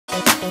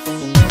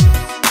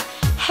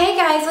Hey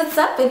guys, what's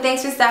up? And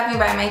thanks for stopping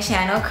by my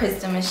channel,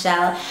 Krista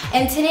Michelle.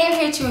 And today I'm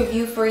here to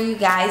review for you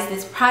guys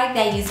this product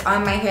that I used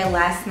on my hair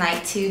last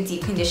night to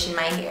deep condition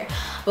my hair.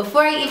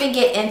 Before I even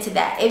get into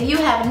that, if you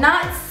have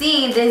not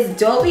seen this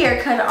dope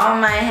haircut on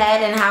my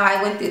head and how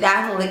I went through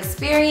that whole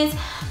experience,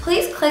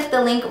 please click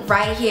the link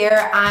right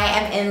here. I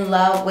am in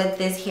love with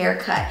this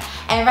haircut.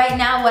 And right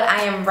now what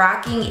I am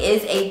rocking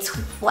is a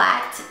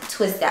flat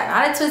twist out.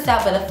 Not a twist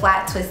out, but a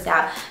flat twist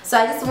out. So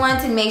I just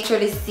wanted to make sure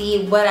to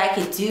see what I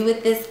could do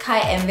with this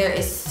cut, and there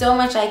is so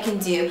much I can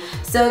do.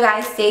 So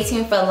guys, stay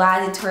tuned for a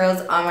lot of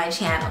tutorials on my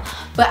channel.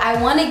 But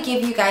I want to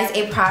give you guys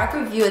a product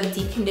review of the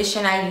deep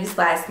conditioner I used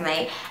last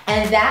night,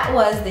 and that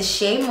was the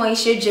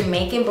SheaMoisture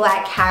Jamaican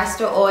Black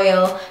Castor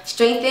Oil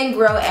Strengthen,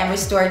 Grow, and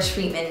Restore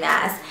Treatment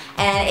Mask.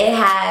 And it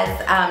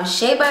has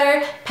shea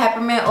butter,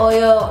 peppermint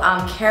oil,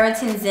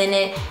 keratins in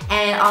it,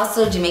 and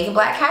also Jamaican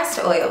Black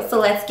Castor Oil. So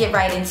let's get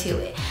right into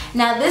it.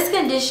 Now this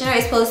conditioner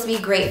is supposed to be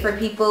great for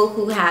people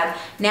who have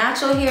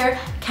natural hair,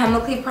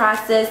 chemically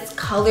processed,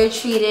 color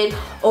treated,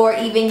 or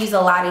even use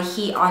a lot of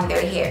heat on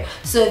their hair.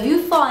 So if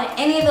you fall in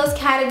any of those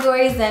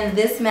categories, then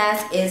this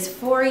mask is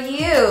for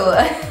you.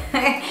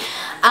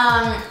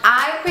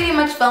 I pretty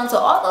much fell into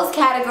all those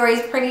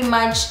categories pretty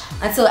much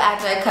until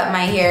after I cut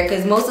my hair,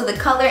 because most of the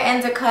color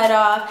ends are cut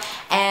off,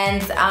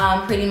 and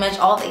pretty much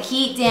all the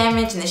heat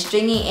damage and the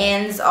stringy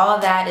ends, all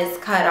that is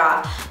cut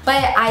off.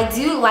 But I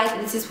do like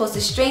that this is supposed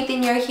to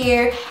strengthen your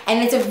hair,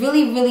 and it's a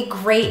really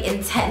great,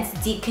 intense,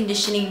 deep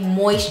conditioning,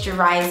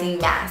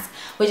 moisturizing mask,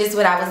 which is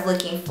what I was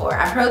looking for.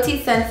 I'm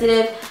protein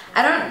sensitive.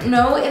 I don't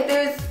know if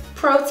there's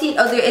protein,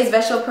 oh, there is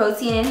vegetable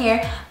protein in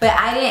here, but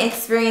I didn't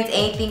experience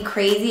anything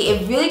crazy.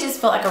 It really just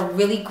felt like a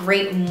really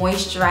great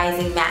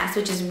moisturizing mask,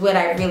 which is what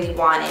I really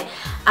wanted.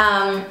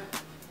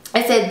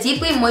 I said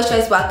deeply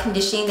moisturize while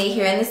conditioning the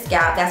hair and the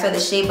scalp. That's what the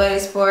shea butter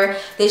is for.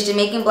 There's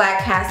Jamaican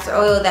Black Castor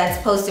Oil that's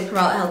supposed to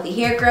promote healthy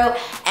hair growth,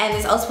 and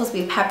there's also supposed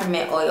to be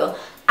peppermint oil.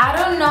 I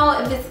don't know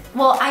if it's,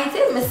 well, I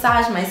did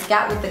massage my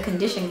scalp with the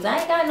conditioner because I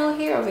ain't got no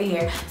hair over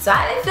here. So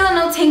I didn't feel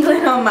no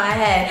tingling on my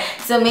head.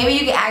 So maybe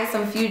you can add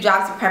some few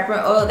drops of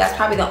peppermint oil. That's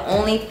probably the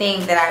only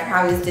thing that I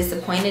probably was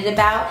disappointed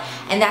about.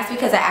 And that's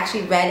because I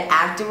actually read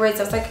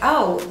afterwards. I was like,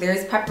 oh,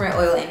 there's peppermint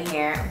oil in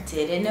here.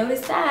 Didn't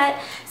notice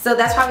that. So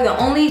that's probably the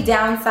only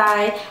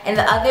downside. And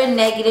the other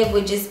negative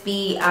would just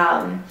be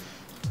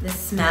the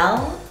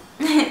smell.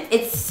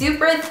 It's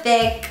super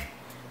thick,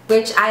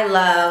 which I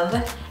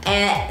love,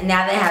 and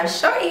now that I have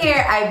short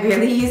hair, I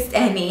barely used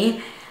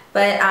any.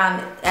 But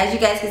as you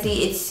guys can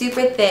see, it's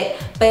super thick,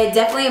 but it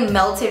definitely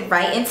melted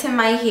right into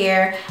my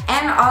hair,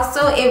 and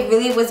also it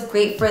really was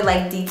great for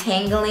like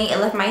detangling. It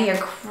left my hair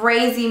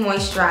crazy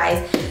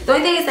moisturized. The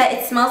only thing is that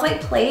it smells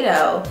like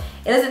Play-Doh.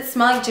 It doesn't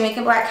smell like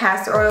Jamaican Black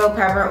Castor Oil,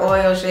 pepper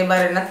oil, shea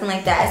butter, nothing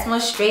like that. It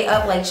smells straight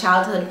up like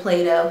childhood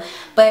Play-Doh.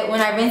 But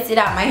when I rinsed it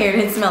out, my hair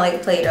didn't smell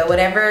like Play-Doh.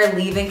 Whatever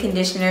leave-in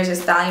conditioners or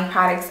styling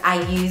products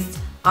I used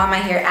on my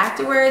hair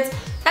afterwards,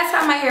 that's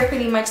how my hair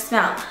pretty much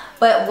smelled.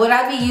 But would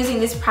I be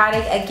using this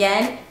product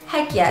again?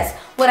 Heck yes.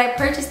 Would I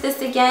purchase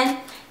this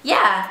again?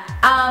 Yeah.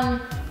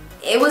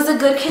 It was a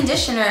good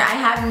conditioner. I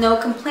have no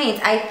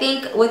complaints. I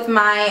think with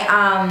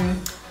my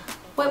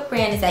what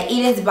brand is that?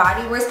 Eden's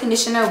Body Works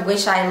conditioner,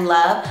 which I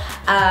love.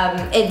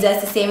 It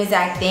does the same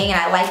exact thing, and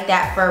I like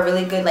that for a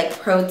really good like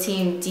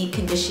protein deep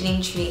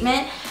conditioning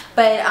treatment.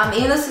 But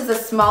even though this is a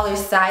smaller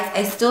size,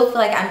 I still feel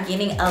like I'm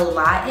getting a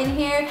lot in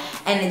here,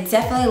 and it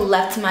definitely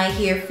left my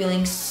hair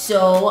feeling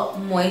so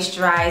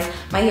moisturized.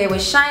 My hair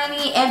was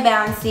shiny and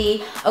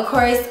bouncy. Of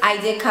course,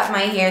 I did cut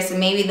my hair, so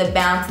maybe the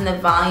bounce and the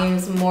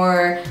volume's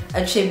more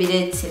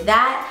attributed to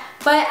that.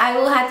 But I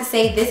will have to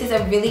say this is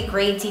a really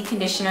great deep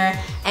conditioner,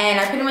 and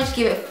I pretty much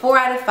give it 4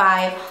 out of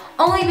 5.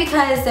 Only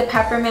because the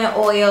peppermint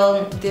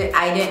oil,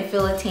 I didn't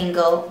feel a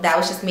tingle. That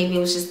was just, maybe it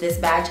was just this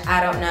batch,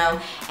 I don't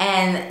know.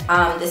 And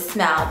the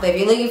smell. But if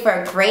you're looking for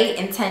a great,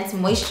 intense,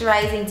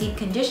 moisturizing deep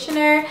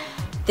conditioner,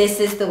 this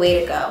is the way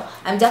to go.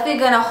 I'm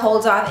definitely gonna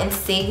hold off and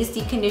save this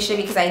deep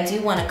conditioner because I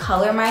do want to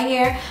color my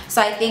hair.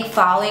 So I think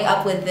following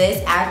up with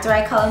this after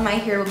I color my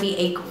hair would be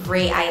a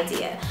great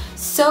idea.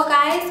 So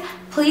guys,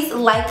 please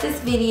like this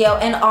video,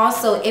 and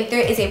also if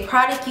there is a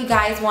product you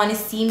guys want to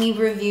see me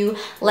review,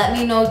 let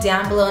me know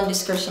down below in the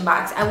description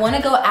box. I want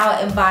to go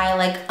out and buy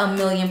like a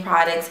million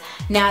products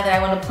now that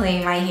I want to play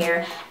in my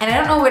hair, and I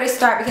don't know where to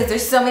start because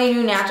there's so many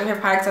new natural hair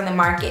products on the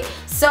market.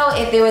 So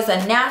if there was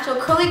a natural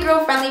curly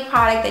girl friendly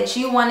product that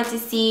you wanted to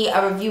see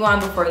a review on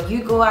before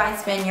you go out and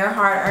spend your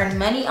hard-earned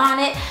money on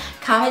it,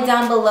 comment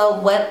down below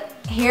what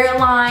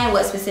hairline,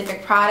 what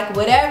specific product,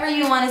 whatever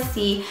you want to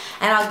see,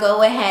 and I'll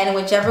go ahead and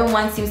whichever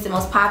one seems the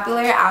most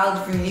popular,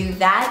 I'll review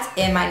that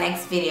in my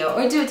next video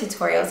or do a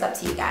tutorial. It's up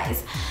to you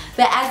guys.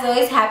 But as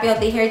always, happy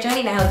healthy hair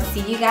journey, and I hope to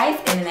see you guys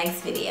in the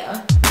next video.